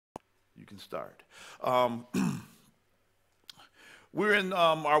You can start. Um, we're in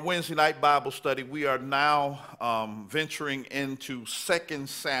our Wednesday night Bible study. We are now venturing into 2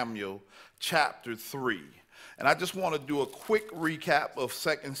 Samuel chapter 3. And I just want to do a quick recap of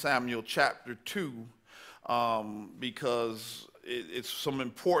 2 Samuel chapter 2 because it's some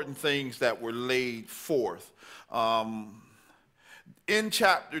important things that were laid forth. In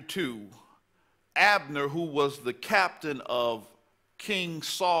chapter 2, Abner, who was the captain of King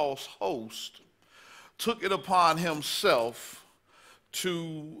Saul's host, took it upon himself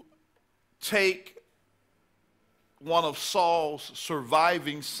to take one of Saul's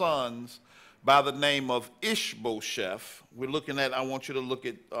surviving sons by the name of Ishbosheth. I want you to look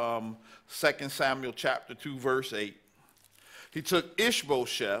at 2 Samuel chapter 2, verse 8. He took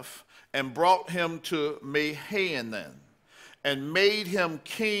Ishbosheth and brought him to Mahanaim and made him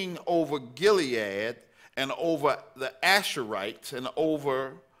king over Gilead and over the Asherites and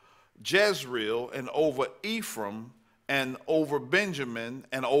over Jezreel and over Ephraim and over Benjamin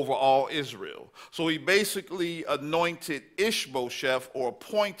and over all Israel. So he basically anointed Ishbosheth or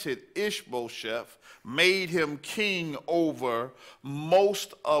appointed Ishbosheth, made him king over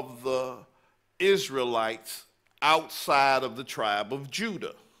most of the Israelites outside of the tribe of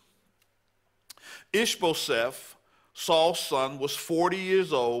Judah. Ishbosheth, Saul's son, was 40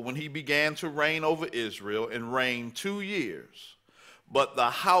 years old when he began to reign over Israel and reigned 2 years. But the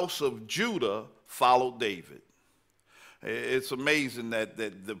house of Judah followed David. It's amazing that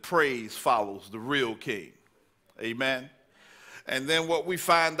the praise follows the real king. Amen. And then what we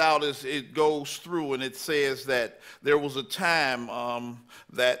find out is it goes through and it says that there was a time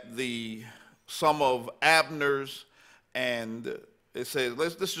that some of Abner's and it says,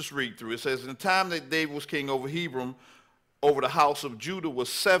 let's just read through. It says, in the time that David was king over Hebron, over the house of Judah was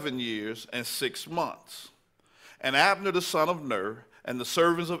 7 years and 6 months. And Abner the son of Ner and the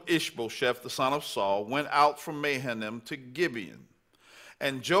servants of Ishbosheth the son of Saul went out from Mahanaim to Gibeon.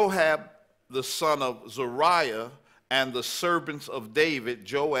 And Joab the son of Zeruiah and the servants of David,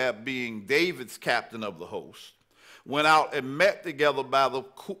 Joab being David's captain of the host, went out and met together by the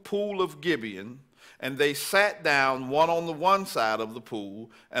pool of Gibeon. And they sat down, one on the one side of the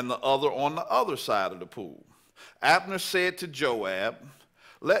pool and the other on the other side of the pool. Abner said to Joab,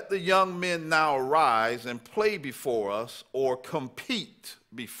 let the young men now arise and play before us or compete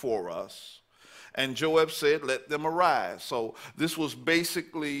before us. And Joab said, let them arise. So this was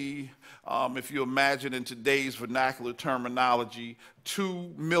basically, if you imagine in today's vernacular terminology,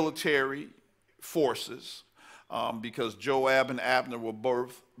 two military forces. Because Joab and Abner were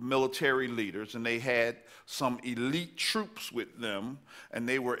both military leaders, and they had some elite troops with them, and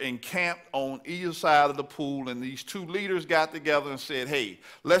they were encamped on either side of the pool, and these two leaders got together and said, hey,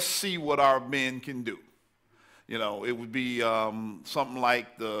 let's see what our men can do. You know, it would be something like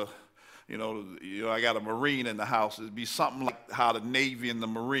I got a Marine in the house. It'd be something like how the Navy and the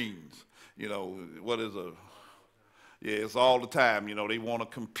Marines, yeah, it's all the time, they want to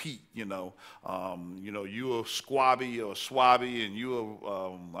compete, you're a squabby or a swabby, and you're,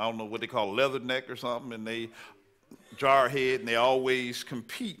 I don't know what they call leatherneck or something, and they jarhead, and they always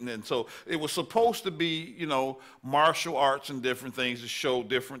competing. And so it was supposed to be, martial arts and different things to show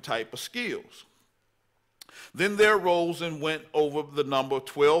different type of skills. Then there arose and went over the number of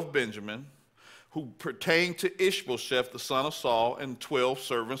 12 Benjamin, who pertained to Ishbosheth, the son of Saul, and 12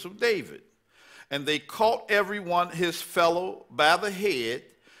 servants of David. And they caught everyone his fellow by the head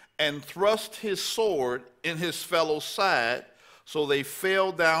and thrust his sword in his fellow's side, so they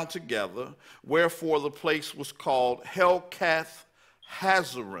fell down together, wherefore the place was called Helkath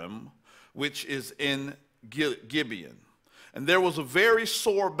Hazarim, which is in Gibeon. And there was a very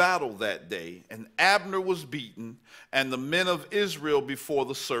sore battle that day, and Abner was beaten, and the men of Israel before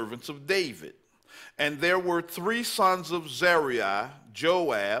the servants of David. And there were 3 sons of Zeruiah,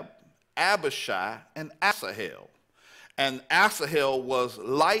 Joab, Abishai, and Asahel. And Asahel was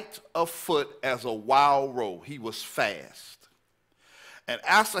light of foot as a wild roe. He was fast. And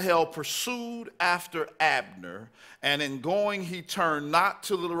Asahel pursued after Abner, and in going he turned not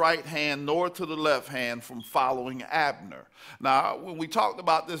to the right hand nor to the left hand from following Abner. Now, when we talked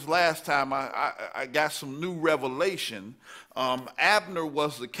about this last time, I got some new revelation. Abner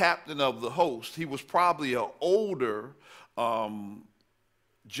was the captain of the host. He was probably an older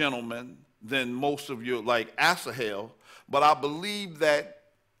gentleman than most of you, like Asahel, but I believe that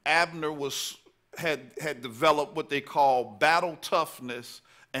Abner had developed what they call battle toughness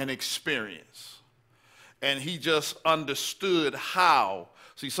and experience. and he just understood how.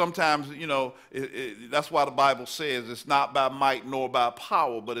 See, sometimes, you know, that's why the Bible says it's not by might nor by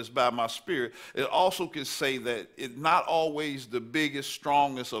power, but it's by my spirit. It also can say that it's not always the biggest,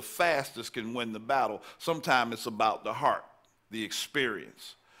 strongest, or fastest can win the battle. Sometimes it's about the heart, the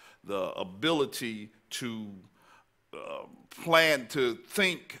experience, the ability to plan to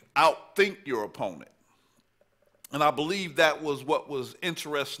outthink your opponent. And I believe that was what was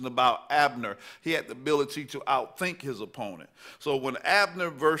interesting about Abner. He had the ability to outthink his opponent. So when Abner,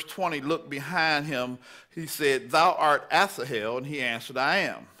 verse 20, looked behind him, he said, "Thou art Asahel," and he answered, "I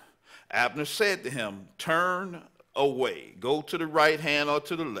am." Abner said to him, "Turn away, go to the right hand or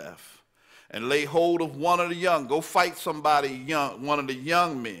to the left, and lay hold of one of the young. Go fight somebody young, one of the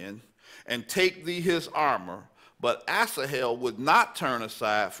young men, and take thee his armor." But Asahel would not turn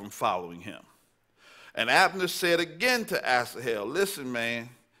aside from following him. And Abner said again to Asahel, "Listen, man,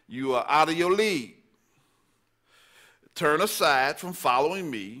 you are out of your league. Turn aside from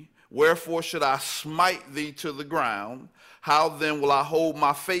following me. Wherefore should I smite thee to the ground? How then will I hold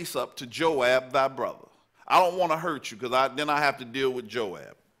my face up to Joab thy brother? I don't want to hurt you, because then I have to deal with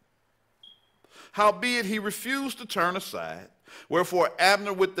Joab." Howbeit he refused to turn aside. Wherefore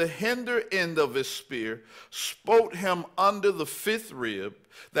Abner with the hinder end of his spear smote him under the fifth rib,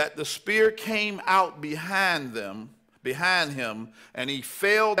 that the spear came out behind him, and he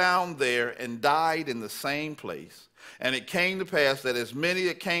fell down there and died in the same place. And it came to pass that as many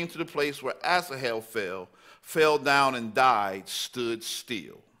that came to the place where Asahel fell down and died, stood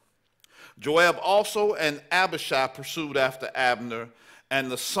still. Joab also and Abishai pursued after Abner,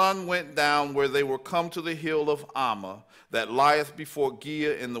 and the sun went down where they were come to the hill of Ammah, that lieth before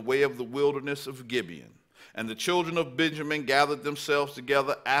Giah in the way of the wilderness of Gibeon. And the children of Benjamin gathered themselves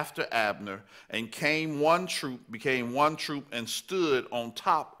together after Abner, and became one troop, and stood on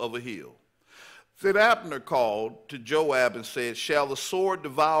top of a hill. Then Abner called to Joab and said, "Shall the sword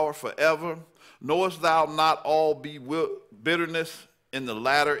devour forever? Knowest thou not all be bitterness in the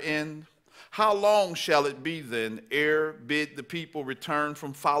latter end? How long shall it be then ere bid the people return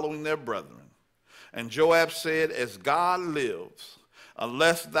from following their brethren?" And Joab said, "As God lives,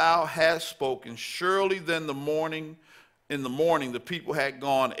 unless thou hast spoken, surely then in the morning the people had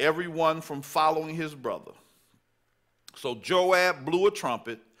gone, every one from following his brother." So Joab blew a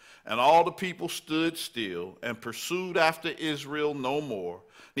trumpet, and all the people stood still, and pursued after Israel no more,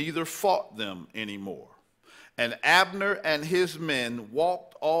 neither fought them any more. And Abner and his men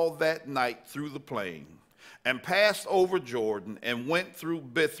walked all that night through the plain, and passed over Jordan, and went through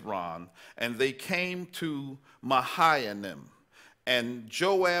Bithron, and they came to Mahanaim. And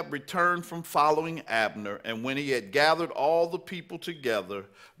Joab returned from following Abner, and when he had gathered all the people together,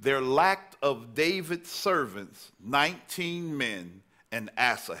 there lacked of David's servants 19 men and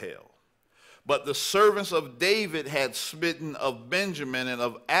Asahel. But the servants of David had smitten of Benjamin and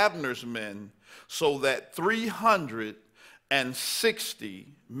of Abner's men, so that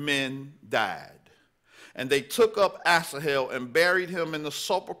 360 men died. And they took up Asahel and buried him in the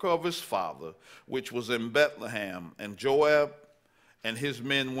sepulchre of his father, which was in Bethlehem. And Joab and his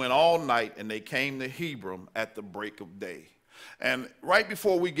men went all night, and they came to Hebron at the break of day. And right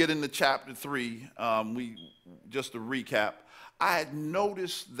before we get into chapter 3, just to recap, I had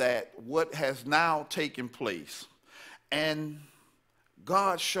noticed that what has now taken place, and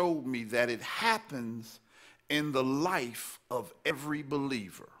God showed me that it happens in the life of every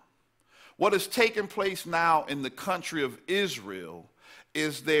believer. What has taken place now in the country of Israel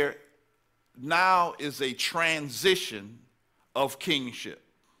is there now is a transition of kingship.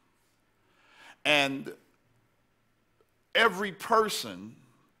 And every person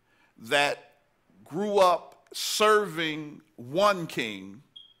that grew up serving one king,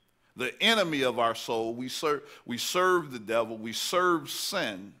 the enemy of our soul, we served the devil, we served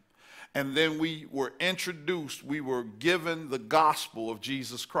sin, and then we were introduced, we were given the gospel of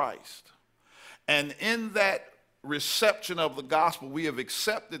Jesus Christ. And in that reception of the gospel, we have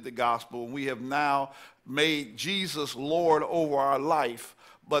accepted the gospel, and we have now made Jesus Lord over our life,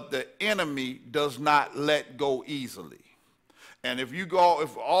 but the enemy does not let go easily. And if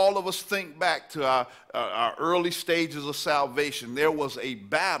all of us think back to our early stages of salvation, there was a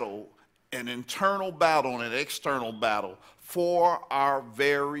battle, an internal battle and an external battle for our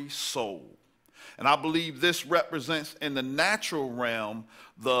very soul. And I believe this represents in the natural realm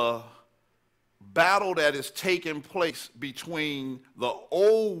the battle that is taking place between the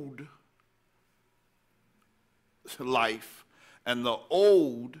old life and the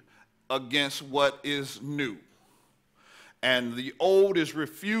old against what is new. And the old is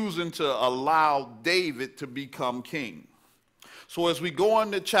refusing to allow David to become king. So as we go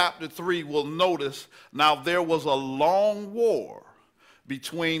into chapter 3, we'll notice now there was a long war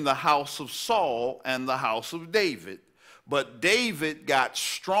between the house of Saul and the house of David. But David got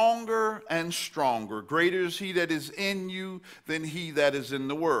stronger and stronger. Greater is he that is in you than he that is in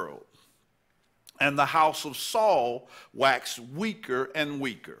the world. And the house of Saul waxed weaker and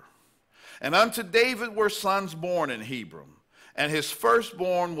weaker. And unto David were sons born in Hebron. And his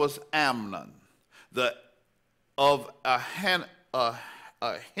firstborn was Amnon, of Ahinoam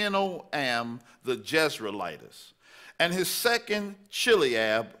the Jezreelitess. And his second,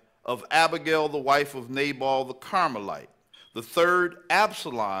 Chileab, of Abigail, the wife of Nabal the Carmelite. The third,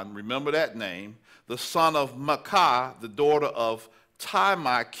 Absalom, remember that name, the son of Maacah, the daughter of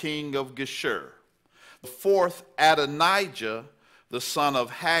Talmai, king of Geshur. The fourth, Adonijah, the son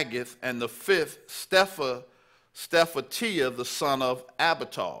of Haggith. And the fifth, Stephatiah, the son of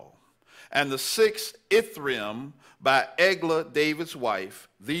Abital. And the sixth, Ithream, by Eglah, David's wife.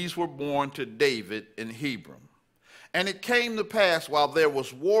 These were born to David in Hebron. And it came to pass, while there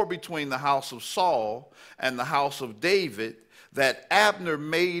was war between the house of Saul and the house of David, that Abner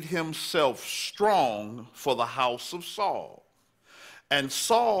made himself strong for the house of Saul. And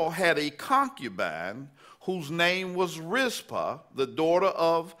Saul had a concubine whose name was Rizpah, the daughter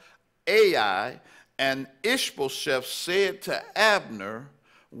of Ai. And Ishbosheth said to Abner,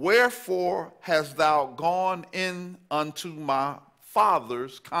 wherefore hast thou gone in unto my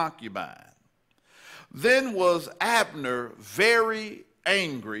father's concubine? Then was Abner very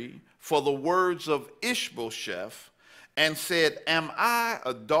angry for the words of Ishbosheth, and said, am I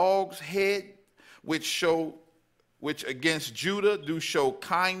a dog's head which against Judah do show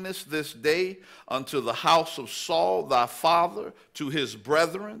kindness this day unto the house of Saul thy father, to his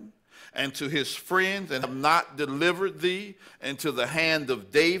brethren and to his friends, and have not delivered thee into the hand of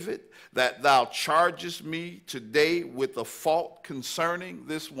David, that thou chargest me today with a fault concerning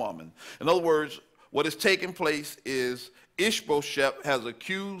this woman? In other words, what is taking place is Ishbosheth has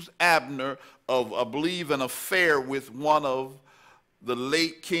accused Abner of, I believe, an affair with one of the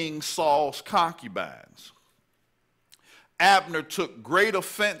late King Saul's concubines. Abner took great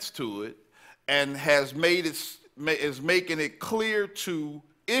offense to it and is making it clear to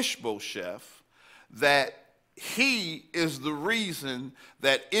Ishbosheth that he is the reason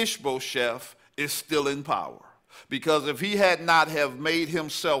that Ishbosheth is still in power. Because if he had not have made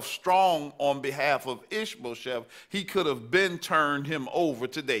himself strong on behalf of Ishbosheth, he could have been turned him over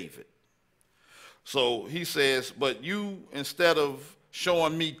to David. So he says, but you, instead of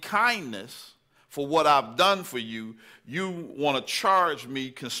showing me kindness for what I've done for you, you want to charge me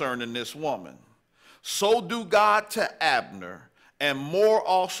concerning this woman. So do God to Abner, and more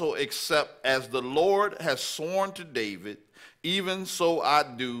also, except as the Lord has sworn to David, even so I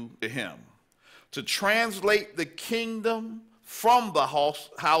do to him, to translate the kingdom from the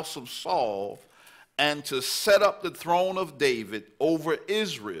house of Saul, and to set up the throne of David over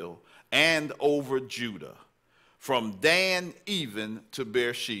Israel and over Judah, from Dan even to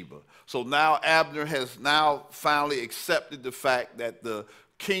Beersheba. So now Abner has now finally accepted the fact that the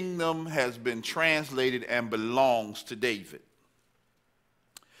kingdom has been translated and belongs to David.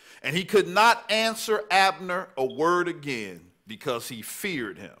 And he could not answer Abner a word again, because he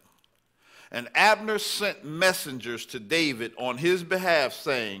feared him. And Abner sent messengers to David on his behalf,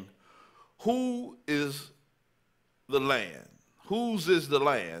 saying, who is the land? Whose is the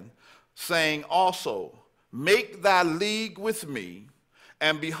land? Saying also, make thy league with me,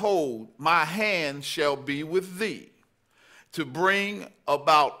 and behold, my hand shall be with thee, to bring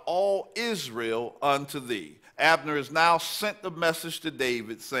about all Israel unto thee. Abner has now sent the message to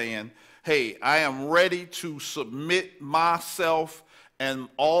David saying, hey, I am ready to submit myself and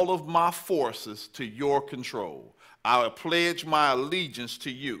all of my forces to your control. I will pledge my allegiance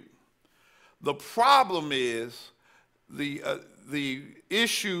to you. The problem is the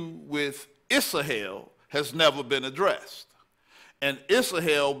issue with Asahel has never been addressed. And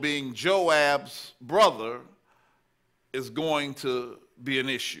Asahel, being Joab's brother, is going to be an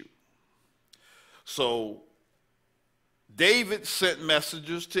issue. So David sent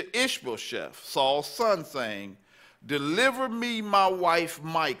messengers to Ishbosheth, Saul's son, saying, deliver me my wife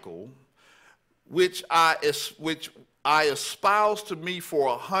Michal, which I espoused to me for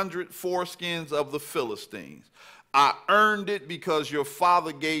 100 foreskins of the Philistines. I earned it because your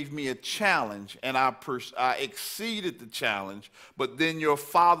father gave me a challenge, and I exceeded the challenge, but then your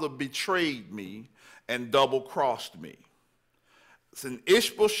father betrayed me and double-crossed me. So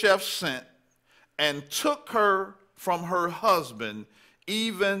Ishbosheth sent and took her from her husband,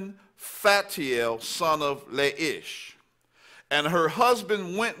 even Phatiel, son of Laish. And her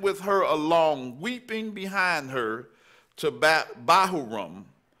husband went with her along, weeping behind her, to Bahurim.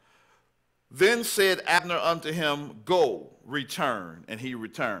 Then said Abner unto him, Go, return. And he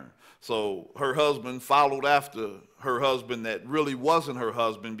returned. So her husband followed after her husband that really wasn't her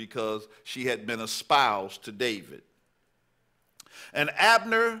husband because she had been espoused to David. And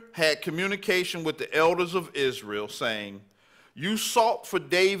Abner had communication with the elders of Israel, saying, You sought for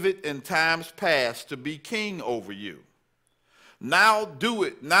David in times past to be king over you. Now do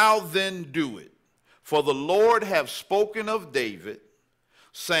it, now then do it. For the Lord have spoken of David,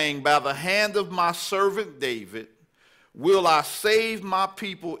 saying, By the hand of my servant David will I save my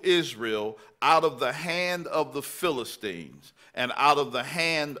people Israel out of the hand of the Philistines and out of the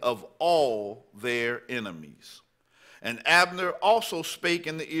hand of all their enemies. And Abner also spake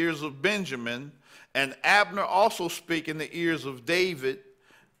in the ears of Benjamin, and Abner also spake in the ears of David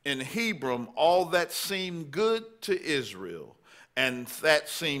in Hebron all that seemed good to Israel, and that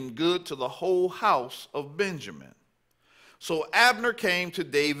seemed good to the whole house of Benjamin. So Abner came to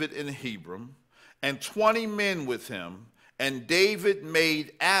David in Hebron, and 20 men with him, and David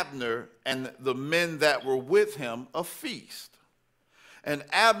made Abner and the men that were with him a feast. And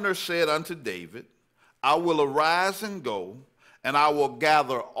Abner said unto David, I will arise and go, and I will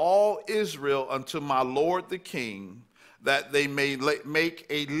gather all Israel unto my lord the king, that they may make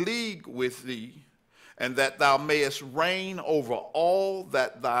a league with thee, and that thou mayest reign over all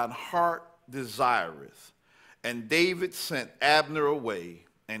that thine heart desireth. And David sent Abner away,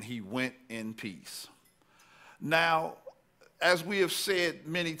 and he went in peace. Now, as we have said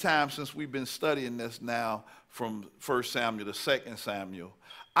many times since we've been studying this now from 1 Samuel to 2 Samuel,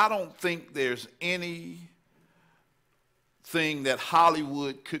 I don't think there's anything that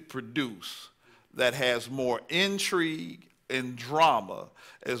Hollywood could produce that has more intrigue and drama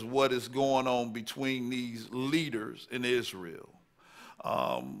as what is going on between these leaders in Israel.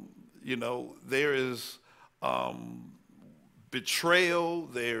 You know, there is betrayal,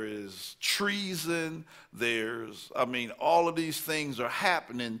 there is treason, all of these things are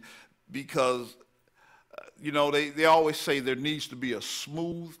happening because, you know, they always say there needs to be a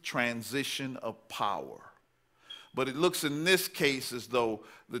smooth transition of power. But it looks in this case as though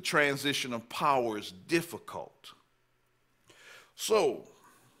the transition of power is difficult. So,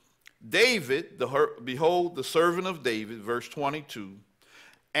 David, behold, the servant of David, verse 22,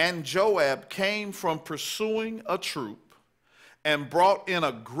 and Joab came from pursuing a troop and brought in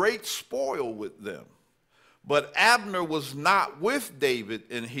a great spoil with them. But Abner was not with David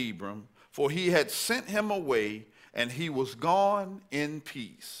in Hebron, for he had sent him away, and he was gone in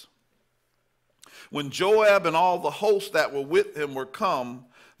peace. When Joab and all the hosts that were with him were come,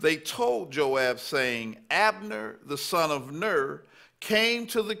 they told Joab, saying, Abner, the son of Ner, came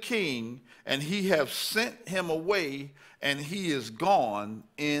to the king, and he hath sent him away, and he is gone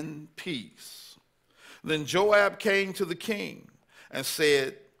in peace. Then Joab came to the king and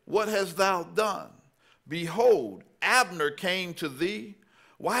said, What hast thou done? Behold, Abner came to thee.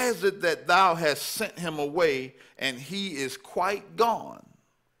 Why is it that thou hast sent him away, and he is quite gone?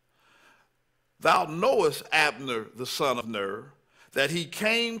 Thou knowest Abner, the son of Ner, that he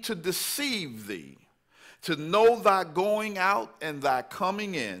came to deceive thee, to know thy going out and thy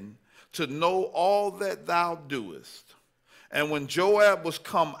coming in, to know all that thou doest. And when Joab was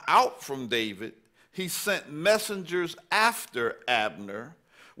come out from David, he sent messengers after Abner,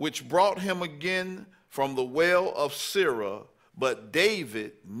 which brought him again from the well of Sirah, but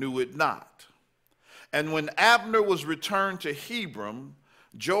David knew it not. And when Abner was returned to Hebron,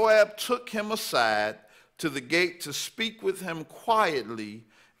 Joab took him aside to the gate to speak with him quietly,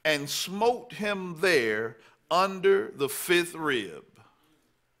 and smote him there under the 5th rib,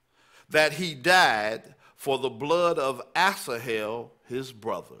 that he died for the blood of Asahel his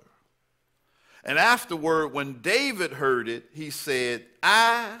brother. And afterward, when David heard it, he said,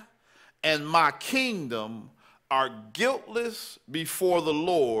 I and my kingdom are guiltless before the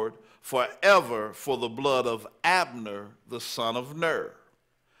Lord forever for the blood of Abner the son of Ner.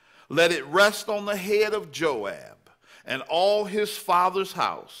 Let it rest on the head of Joab and all his father's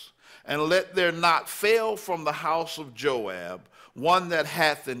house, and let there not fail from the house of Joab one that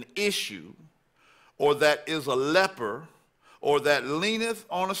hath an issue, or that is a leper, or that leaneth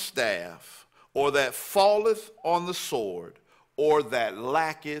on a staff, or that falleth on the sword, or that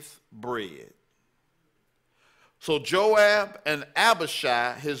lacketh bread. So Joab and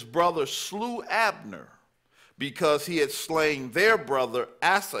Abishai his brother slew Abner, because he had slain their brother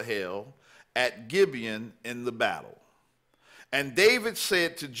Asahel at Gibeon in the battle. And David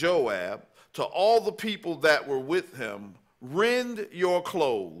said to Joab, to all the people that were with him, rend your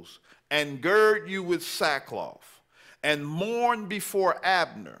clothes, and gird you with sackcloth, and mourn before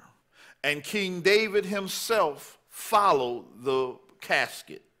Abner. And King David himself followed the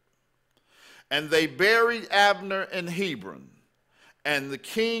casket. And they buried Abner in Hebron. And the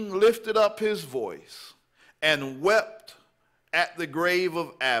king lifted up his voice and wept at the grave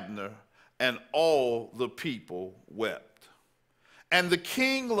of Abner, and all the people wept. And the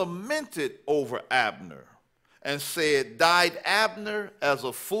king lamented over Abner and said, Died Abner as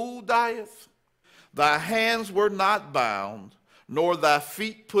a fool dieth? Thy hands were not bound, nor thy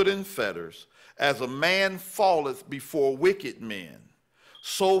feet put in fetters. As a man falleth before wicked men,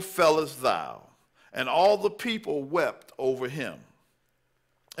 so fellest thou. And all the people wept over him.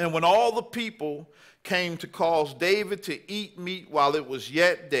 And when all the people came to cause David to eat meat while it was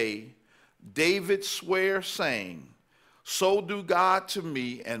yet day, David sware, saying, So do God to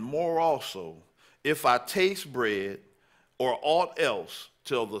me, and more also, if I taste bread or aught else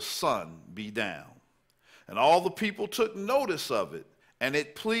till the sun be down. And all the people took notice of it, and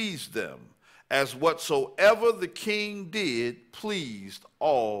it pleased them, as whatsoever the king did pleased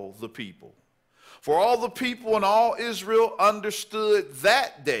all the people. For all the people and all Israel understood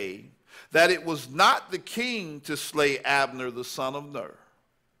that day that it was not the king to slay Abner the son of Ner.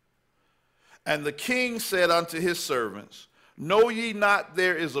 And the king said unto his servants, Know ye not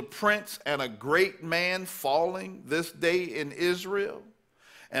there is a prince and a great man falling this day in Israel?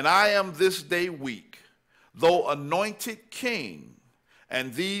 And I am this day weak, though anointed king,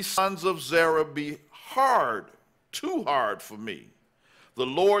 and these sons of Zerah be hard, too hard for me. The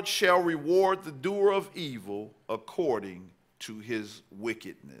Lord shall reward the doer of evil according to his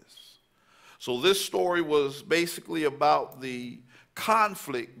wickedness. So this story was basically about the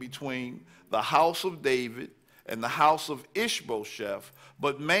conflict between the house of David and the house of Ishbosheth,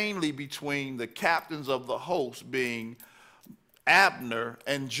 but mainly between the captains of the host being Abner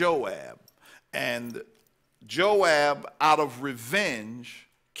and Joab. And Joab, out of revenge,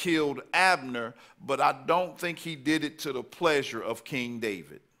 killed Abner, but I don't think he did it to the pleasure of King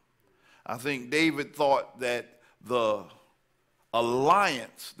David. I think David thought that the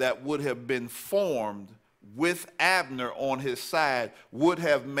alliance that would have been formed with Abner on his side would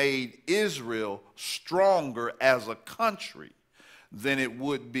have made Israel stronger as a country than it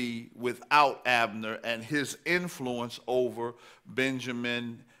would be without Abner and his influence over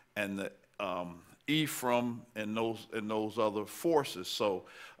Benjamin and the Ephraim and those other forces. So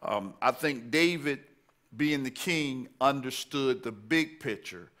I think David, being the king, understood the big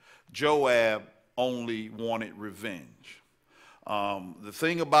picture. Joab only wanted revenge. The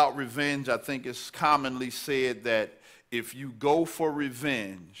thing about revenge, I think it's commonly said that if you go for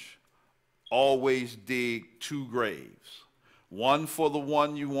revenge, always dig two graves. One for the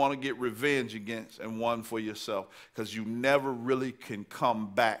one you want to get revenge against and one for yourself, because you never really can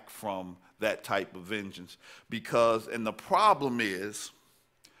come back from that type of vengeance. And the problem is,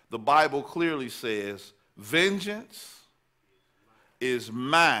 the Bible clearly says, vengeance is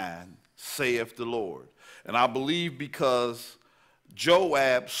mine, saith the Lord. And I believe because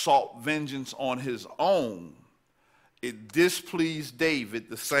Joab sought vengeance on his own, it displeased David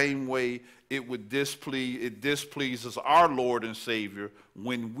the same way it displeases our Lord and Savior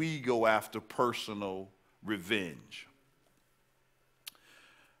when we go after personal revenge.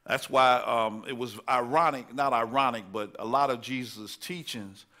 That's why it was ironic, not ironic, but a lot of Jesus'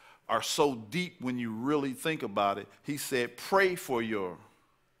 teachings are so deep when you really think about it. He said, pray for your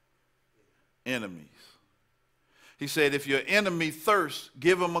enemies. He said, if your enemy thirsts,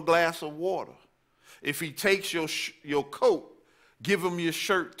 give him a glass of water. If he takes your coat, give him your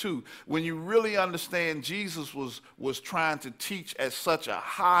shirt too. When you really understand Jesus was trying to teach at such a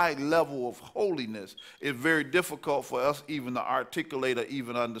high level of holiness, it's very difficult for us even to articulate or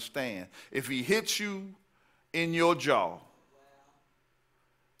even understand. If he hits you in your jaw,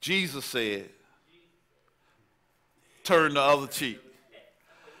 Jesus said, turn the other cheek.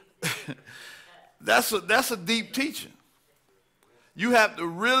 That's a deep teaching. You have to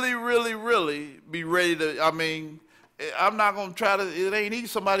really, really, really be ready to, I'm not going to try to, it ain't easy.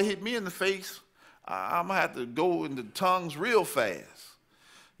 Somebody hit me in the face, I'm going to have to go into tongues real fast,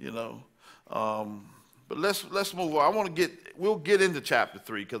 But let's move on. We'll get into chapter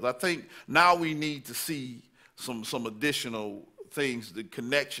 3, because I think now we need to see some additional things, the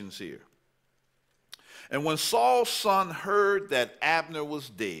connections here. And when Saul's son heard that Abner was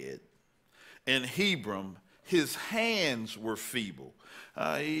dead in Hebron, his hands were feeble.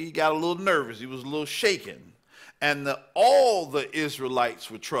 He got a little nervous. He was a little shaken. And all the Israelites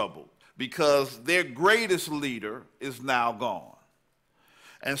were troubled because their greatest leader is now gone.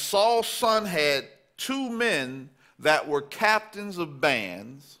 And Saul's son had 2 men that were captains of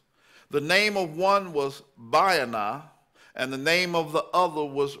bands. The name of one was Baanah, and the name of the other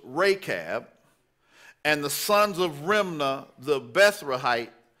was Rechab. And the sons of Rimnah the Bethrahite,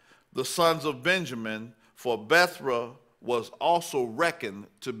 the sons of Benjamin, for Bethrah was also reckoned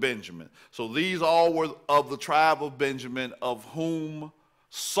to Benjamin. So these all were of the tribe of Benjamin, of whom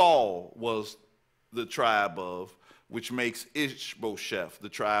Saul was the tribe of, which makes Ishbosheth the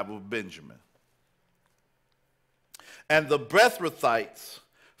tribe of Benjamin. And the Bethrathites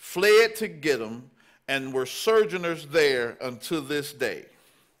fled to Gittim and were sojourners there unto this day.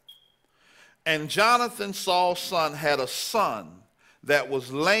 And Jonathan, Saul's son, had a son that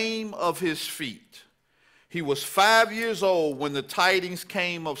was lame of his feet. He was 5 years old when the tidings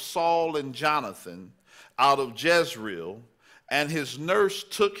came of Saul and Jonathan out of Jezreel, and his nurse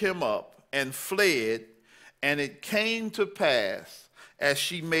took him up and fled, and it came to pass, as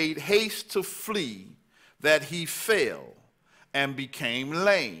she made haste to flee, that he fell and became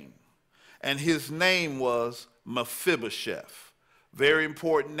lame. And his name was Mephibosheth. Very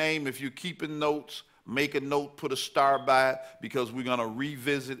important name. If you're keeping notes, make a note, put a star by it, because we're going to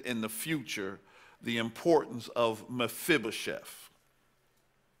revisit in the future the importance of Mephibosheth.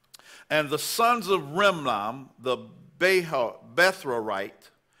 And the sons of Rimnah, the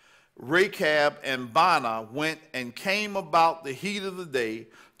Bethrahite, Rechab and Baanah went and came about the heat of the day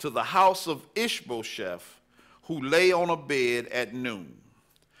to the house of Ishbosheth, who lay on a bed at noon.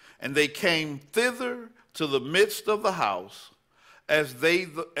 And they came thither to the midst of the house, as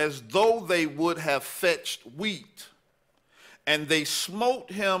though they would have fetched wheat. And they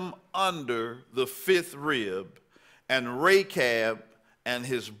smote him under the fifth rib, and Rechab and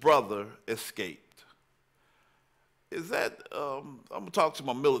his brother escaped. Is that, I'm going to talk to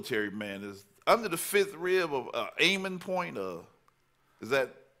my military man, is under the fifth rib of aiming point? Is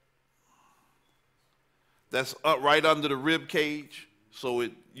that's right under the rib cage, so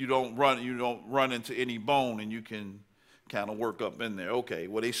you don't run into any bone, and you can kind of work up in there. Okay,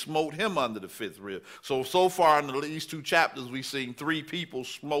 well, they smote him under the fifth rib. So far in these two chapters, we've seen 3 people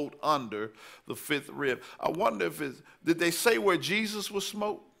smote under the fifth rib. I wonder if did they say where Jesus was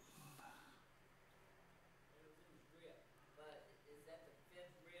smote? But is that the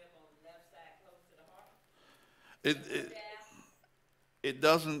fifth rib on the left side close to the heart?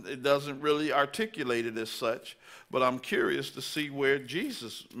 It doesn't really articulate it as such, but I'm curious to see where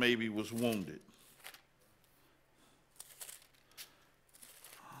Jesus maybe was wounded.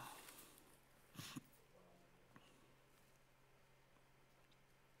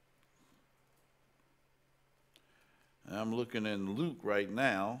 I'm looking in Luke right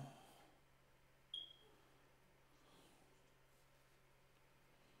now.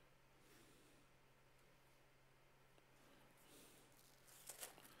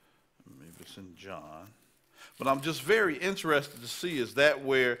 Maybe it's in John. But I'm just very interested to see, is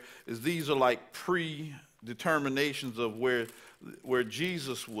these are like predeterminations of where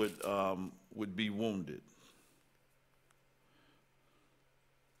Jesus would be wounded.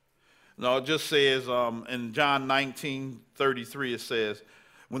 No, it just says in John 19:33, it says,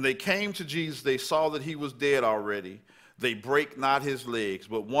 when they came to Jesus, they saw that he was dead already. They brake not his legs,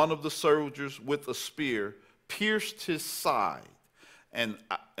 but one of the soldiers with a spear pierced his side, and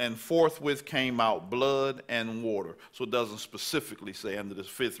forthwith came out blood and water. So it doesn't specifically say under the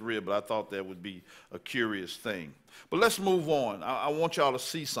fifth rib, but I thought that would be a curious thing. But let's move on. I want y'all to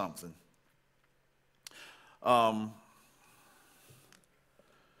see something.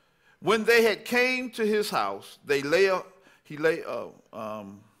 When they had came to his house,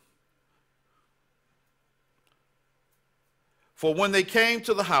 for when they came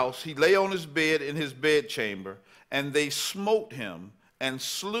to the house, he lay on his bed in his bedchamber, and they smote him and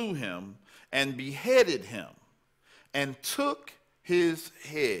slew him and beheaded him and took his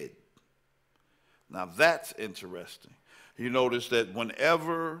head. Now that's interesting. You notice that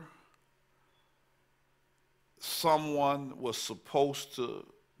whenever someone was supposed to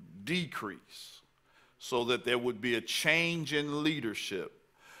decrease so that there would be a change in leadership,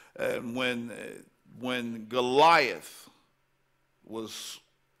 and when Goliath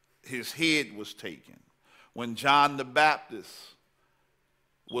his head was taken, when John the Baptist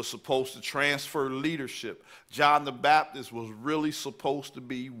was supposed to transfer leadership, John the Baptist was really supposed to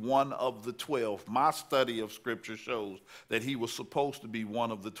be one of the 12. My study of scripture shows that he was supposed to be one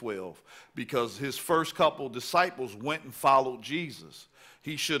of the 12, because his first couple disciples went and followed Jesus.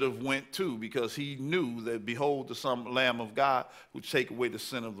 He should have went too, because he knew that, behold, the Lamb of God would take away the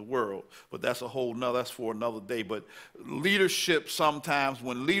sin of the world. But that's that's for another day. But leadership, sometimes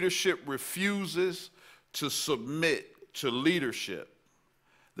when leadership refuses to submit to leadership,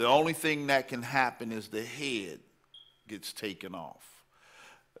 the only thing that can happen is the head gets taken off.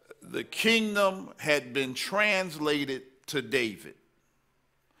 The kingdom had been translated to David,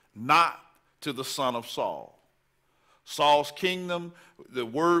 not to the son of Saul. Saul's kingdom, the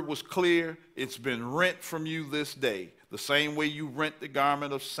word was clear, it's been rent from you this day. The same way you rent the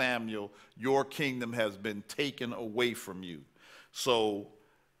garment of Samuel, your kingdom has been taken away from you. So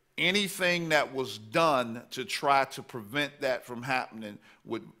anything that was done to try to prevent that from happening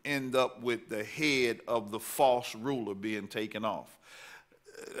would end up with the head of the false ruler being taken off.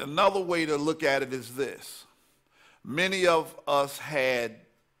 Another way to look at it is this. Many of us had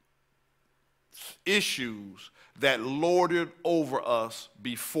issues that lorded over us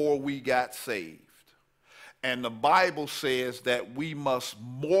before we got saved. And the Bible says that we must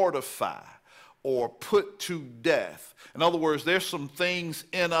mortify or put to death. In other words, there's some things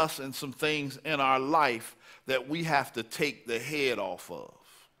in us and some things in our life that we have to take the head off of,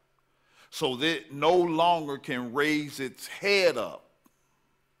 so that it no longer can raise its head up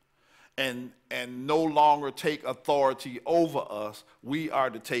and no longer take authority over us. We are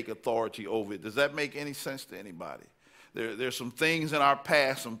to take authority over it. Does that make any sense to anybody? There's some things in our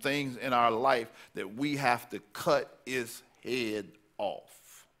past, some things in our life that we have to cut its head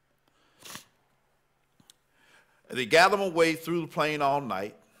off. They gathered them away through the plain all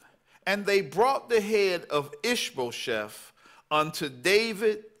night, and they brought the head of Ishbosheth unto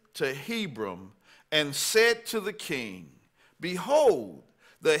David to Hebron, and said to the king, Behold,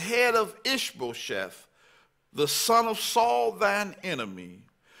 the head of Ishbosheth, the son of Saul thine enemy,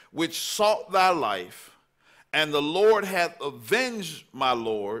 which sought thy life, and the Lord hath avenged my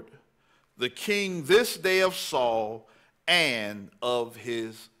lord, the king, this day of Saul and of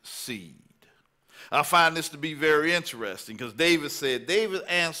his seed. I find this to be very interesting, because David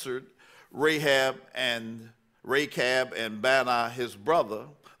answered Rechab and Baanah his brother,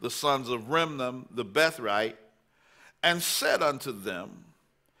 the sons of Remnant the Bethrite, and said unto them,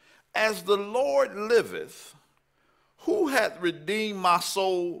 As the Lord liveth, who hath redeemed my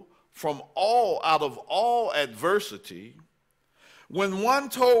soul from out of all adversity, when one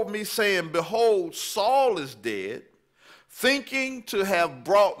told me, saying, Behold, Saul is dead, thinking to have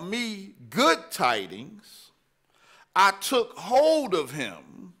brought me good tidings, I took hold of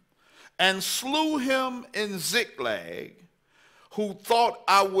him and slew him in Ziklag, who thought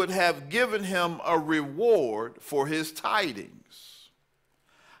I would have given him a reward for his tidings.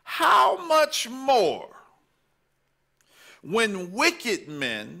 How much more, when wicked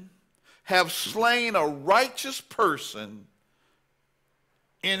men have slain a righteous person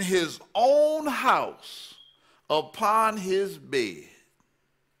in his own house upon his bed?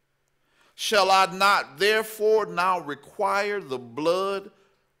 Shall I not therefore now require the blood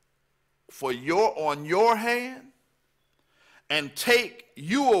on your hand, and take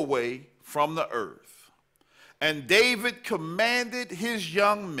you away from the earth? And David commanded his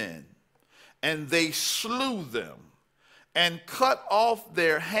young men, and they slew them, and cut off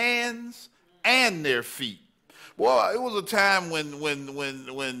their hands and their feet. Well, it was a time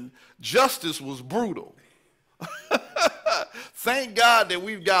when justice was brutal. Thank God that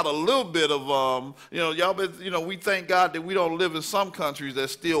we've got a little bit of, we thank God that we don't live in some countries that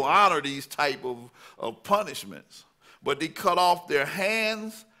still honor these type of punishments. But they cut off their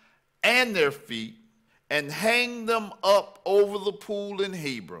hands and their feet and hanged them up over the pool in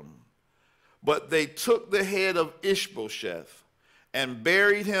Hebron. But they took the head of Ishbosheth and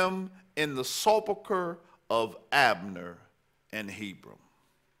buried him in the sepulchre of Abner in Hebron.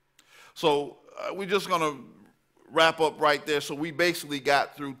 So we're just going to wrap up right there. So we basically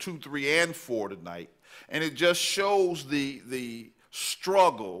got through 2, 3, and 4 tonight. And it just shows the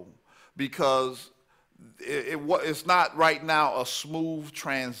struggle, because it's not right now a smooth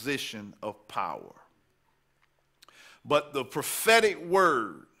transition of power. But the prophetic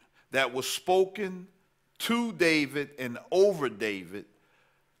word that was spoken to David and over David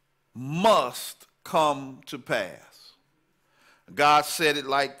must come to pass. God said it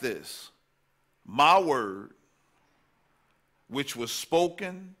like this: My word, which was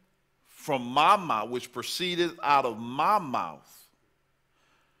spoken from my mouth, which proceeded out of my mouth,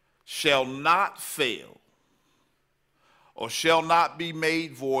 shall not fail, or shall not be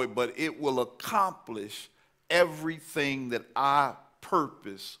made void, but it will accomplish everything that I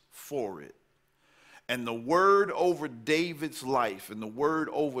purpose for it. And the word over David's life and the word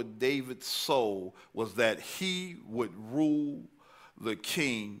over David's soul was that he would rule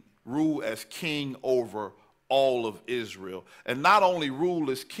as king over all of Israel. And not only rule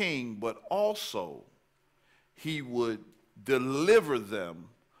as king, but also he would deliver them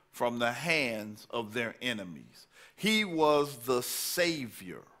from the hands of their enemies. He was the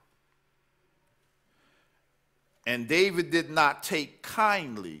Savior. And David did not take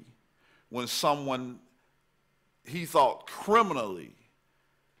kindly when someone he thought criminally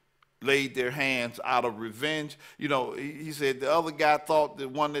laid their hands out of revenge. You know, he said the other guy thought, the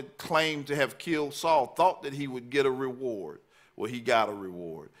one that claimed to have killed Saul, thought that he would get a reward. Well, he got a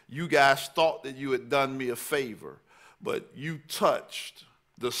reward. You guys thought that you had done me a favor, but you touched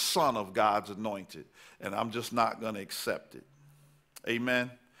the Son of God's anointed, and I'm just not going to accept it. Amen.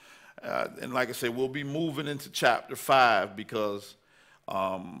 And like I said, we'll be moving into chapter 5 because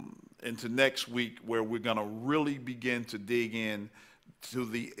into next week, where we're going to really begin to dig in to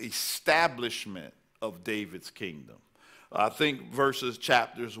the establishment of David's kingdom. I think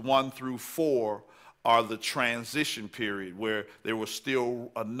chapters 1 through 4 are the transition period where there was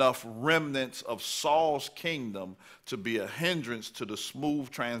still enough remnants of Saul's kingdom to be a hindrance to the smooth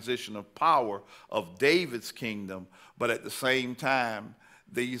transition of power of David's kingdom. But at the same time,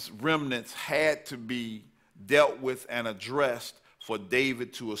 these remnants had to be dealt with and addressed for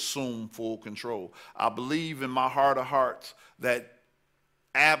David to assume full control. I believe in my heart of hearts that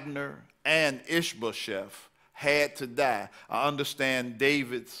Abner and Ishbosheth had to die. I understand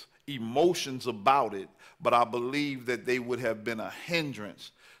David's emotions about it, but I believe that they would have been a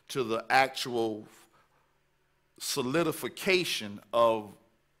hindrance to the actual solidification of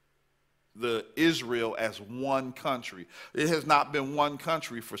the Israel as one country. It has not been one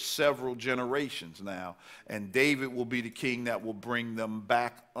country for several generations now, and David will be the king that will bring them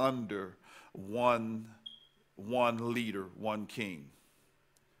back under one leader, one king.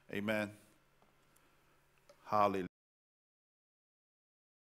 Amen. Hallelujah.